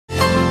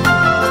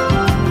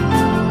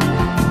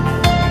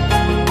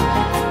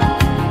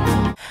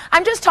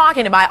I'm just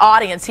talking to my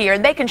audience here,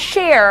 and they can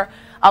share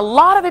a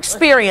lot of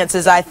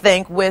experiences, I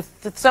think,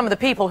 with some of the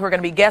people who are going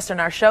to be guests on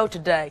our show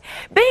today.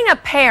 Being a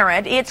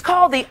parent, it's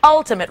called the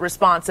ultimate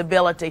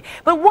responsibility.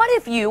 But what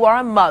if you are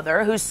a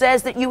mother who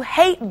says that you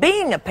hate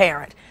being a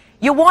parent?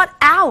 You want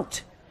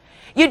out.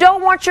 You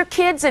don't want your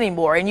kids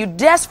anymore, and you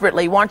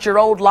desperately want your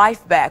old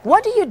life back.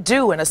 What do you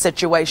do in a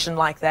situation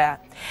like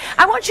that?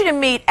 I want you to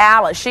meet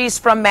Alice. She's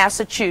from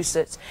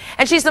Massachusetts,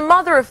 and she's the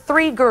mother of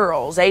 3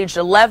 girls, aged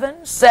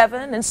 11,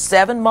 7, and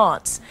 7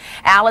 months.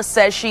 Alice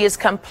says she is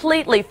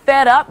completely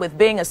fed up with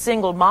being a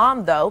single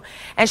mom, though,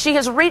 and she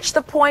has reached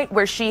the point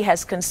where she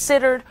has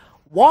considered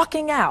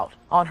walking out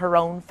on her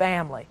own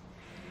family.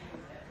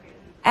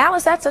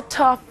 Alice, that's a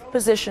tough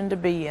position to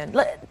be in.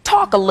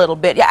 Talk a little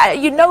bit.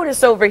 You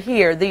notice over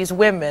here these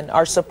women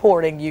are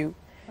supporting you.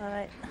 All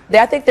right.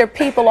 I think there are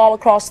people all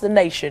across the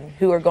nation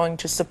who are going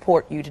to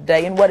support you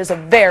today in what is a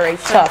very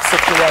tough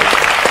situation.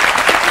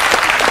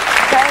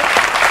 Okay?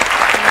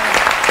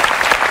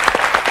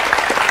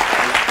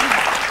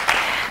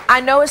 I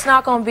know it's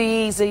not going to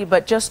be easy,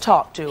 but just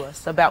talk to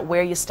us about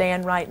where you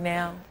stand right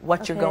now,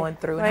 what you're going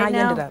through, and how you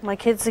ended up. My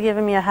kids are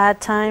giving me a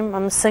hard time.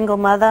 I'm a single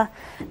mother.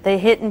 They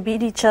hit and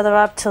beat each other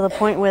up to the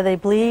point where they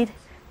bleed,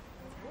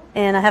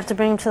 and I have to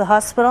bring them to the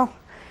hospital.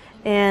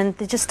 And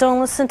they just don't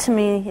listen to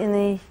me, and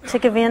they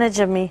take advantage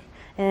of me.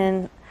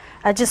 And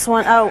I just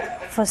want out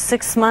for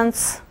 6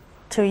 months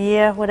to a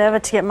year, whatever,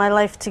 to get my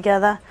life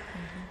together,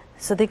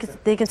 so they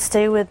can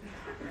stay with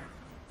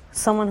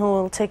someone who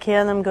will take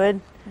care of them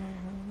good.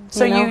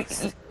 So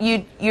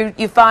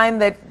you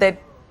find that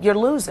you're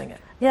losing it.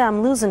 Yeah,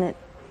 I'm losing it.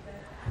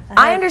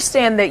 I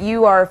understand that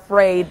you are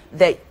afraid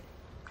that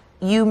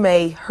you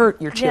may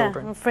hurt your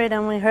children. Yeah, I'm afraid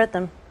I'm going to hurt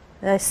them.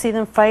 I see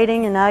them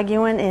fighting and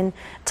arguing and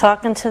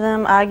talking to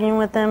them, arguing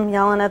with them,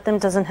 yelling at them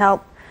doesn't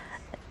help.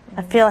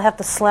 I feel I have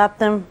to slap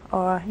them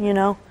or, you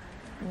know.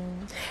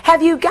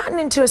 Have you gotten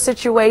into a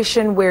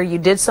situation where you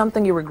did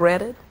something you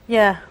regretted?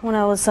 Yeah, when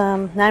I was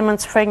 9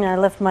 months pregnant, I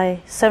left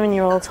my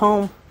 7-year-old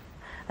home.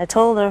 I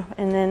told her,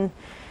 and then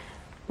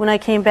when I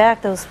came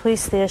back, there was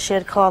police there. She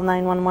had called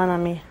 911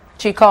 on me.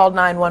 She called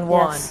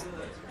 911. Yes.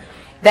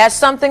 That's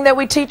something that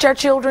we teach our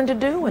children to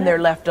do when they're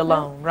left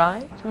alone,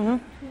 right? Mm-hmm.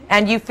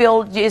 And you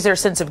feel, is there a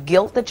sense of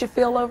guilt that you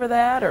feel over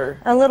that, or?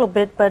 A little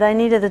bit, but I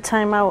needed a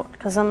time out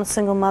because I'm a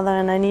single mother,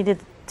 and I needed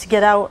to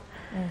get out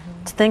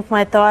to think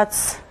my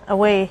thoughts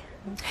away.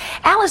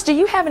 Alice, do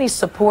you have any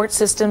support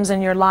systems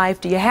in your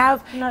life? Do you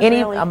have Not any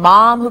really. a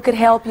mom who could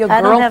help you? A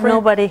I girlfriend? don't have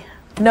nobody.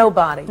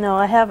 Nobody. No,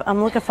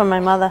 I'm looking for my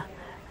mother.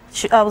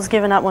 I was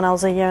given up when I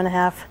was 1.5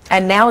 years.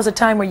 And now is a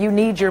time where you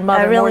need your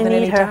mother really more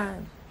than need any her.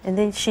 time. And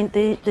then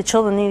the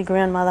children need a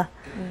grandmother.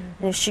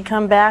 And if she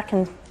come back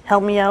and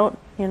help me out,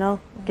 you know,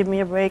 give me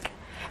a break.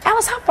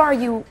 Alice, how far are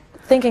you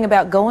thinking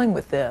about going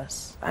with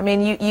this? I mean,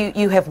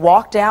 you have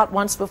walked out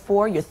once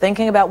before. You're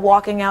thinking about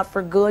walking out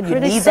for good. You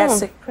need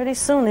that. Pretty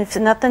soon, if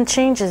nothing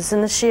changes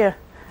in this year,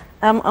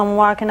 I'm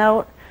walking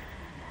out.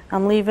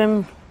 I'm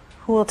leaving.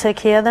 Who will take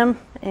care of them?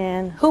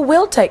 And who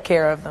will take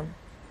care of them?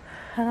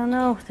 I don't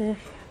know, the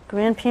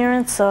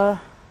grandparents,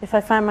 or if I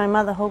find my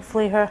mother,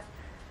 hopefully her.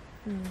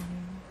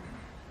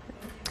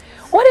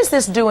 What is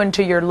this doing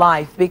to your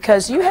life?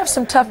 Because you have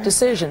some tough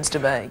decisions to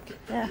make.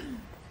 Yeah.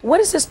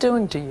 What is this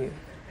doing to you?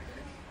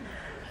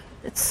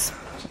 It's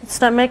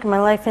not making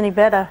my life any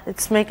better.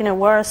 It's making it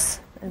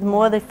worse. The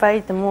more they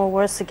fight, the more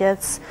worse it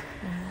gets.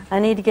 I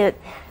need to get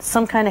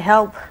some kind of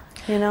help.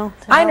 You know,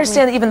 I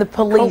understand that even the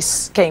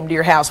police came to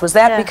your house. Was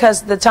that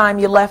because the time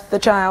you left the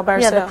child by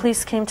herself? Yeah, the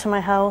police came to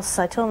my house.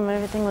 I told them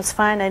everything was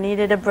fine. I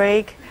needed a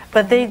break,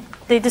 but they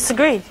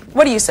disagreed.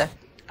 What do you say?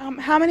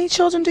 How many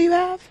children do you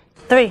have?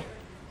 3.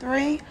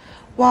 3?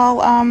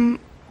 Well,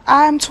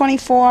 I'm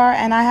 24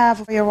 and I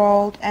have a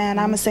 4-year-old, and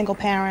I'm a single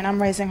parent.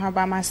 I'm raising her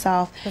by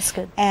myself. That's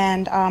good.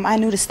 And I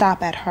knew to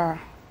stop at her.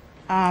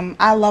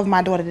 I love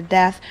my daughter to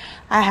death.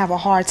 I have a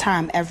hard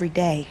time every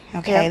day.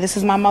 Okay, This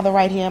is my mother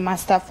right here, my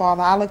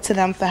stepfather. I look to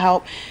them for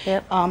help.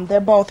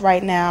 They're both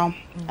right now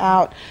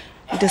out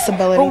with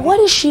disability. But what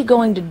is she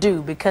going to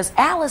do? Because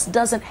Alice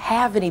doesn't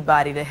have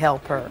anybody to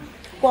help her.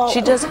 Well,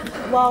 she doesn't.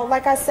 Well,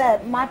 like I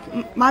said,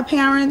 my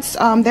parents,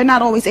 they're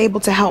not always able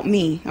to help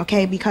me,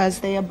 okay, because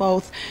they are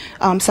both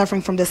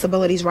suffering from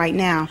disabilities right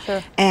now.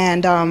 Sure.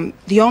 And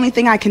the only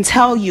thing I can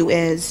tell you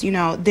is, you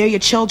know, they're your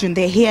children.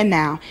 They're here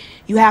now.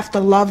 You have to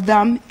love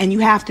them, and you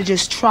have to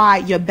just try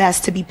your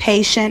best to be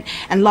patient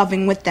and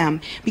loving with them,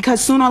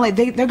 because sooner or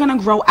later they're going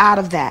to grow out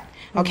of that.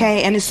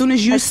 Okay, and as soon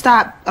as you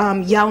stop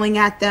yelling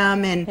at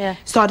them and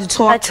start to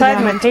talk to them.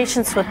 I tried my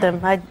patience with them.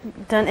 I've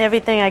done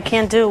everything I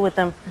can do with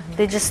them.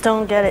 They just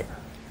don't get it.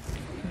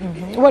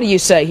 What do you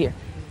say here?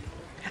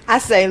 I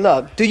say,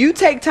 look, do you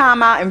take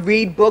time out and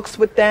read books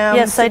with them?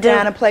 Yes, I do. Sit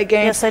down and play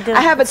games? Yes, I do.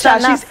 I have a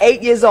child. She's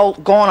 8 years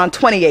old, going on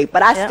 28,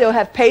 but I still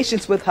have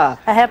patience with her.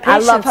 I have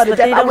patience. I love her to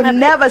death. I would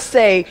never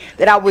say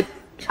that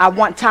I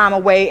want time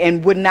away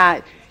and would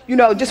not, you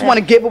know, just want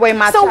to give away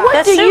my So child.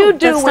 what do you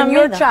do That's when not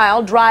your me, though.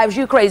 child drives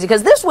you crazy?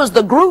 Because this was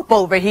the group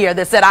over here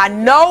that said, I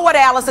know what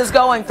Alice is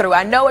going through.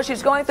 I know what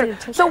she's going through.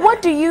 So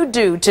what do you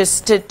do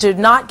to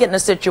not get in a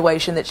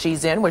situation that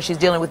she's in where she's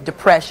dealing with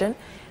depression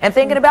and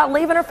thinking about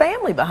leaving her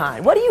family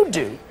behind? What do you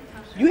do?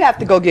 You have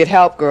to go get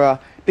help, girl,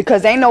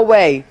 because ain't no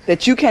way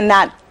that you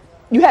cannot.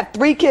 You have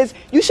 3 kids.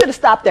 You should have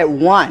stopped at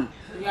 1.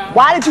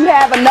 Why did you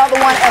have another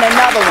one and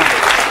another one?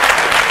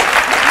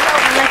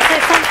 Can I say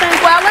something?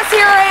 Well, let's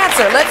hear her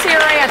answer. Let's hear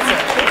her answer.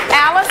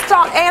 Alice,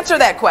 answer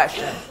that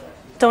question.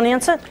 Don't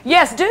answer?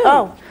 Yes, do.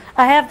 Oh,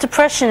 I have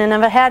depression and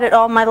I've had it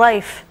all my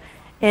life.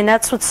 And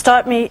that's what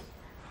stopped me.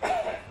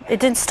 It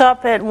didn't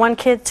stop at 1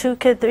 kid, 2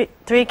 kids,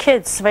 3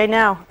 kids right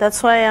now.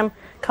 That's why I'm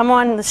come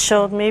on this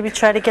show, maybe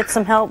try to get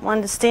some help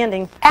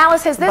understanding.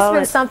 Alice, has this about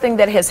been it. something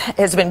that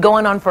has been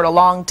going on for a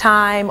long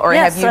time, or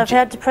Yes, have you? I've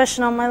had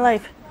depression all my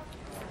life.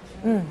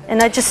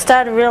 And I just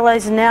started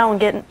realizing now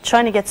and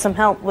trying to get some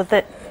help with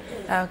it.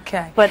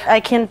 Okay. But I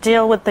can't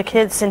deal with the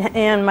kids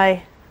and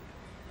my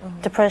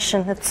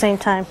depression at the same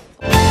time.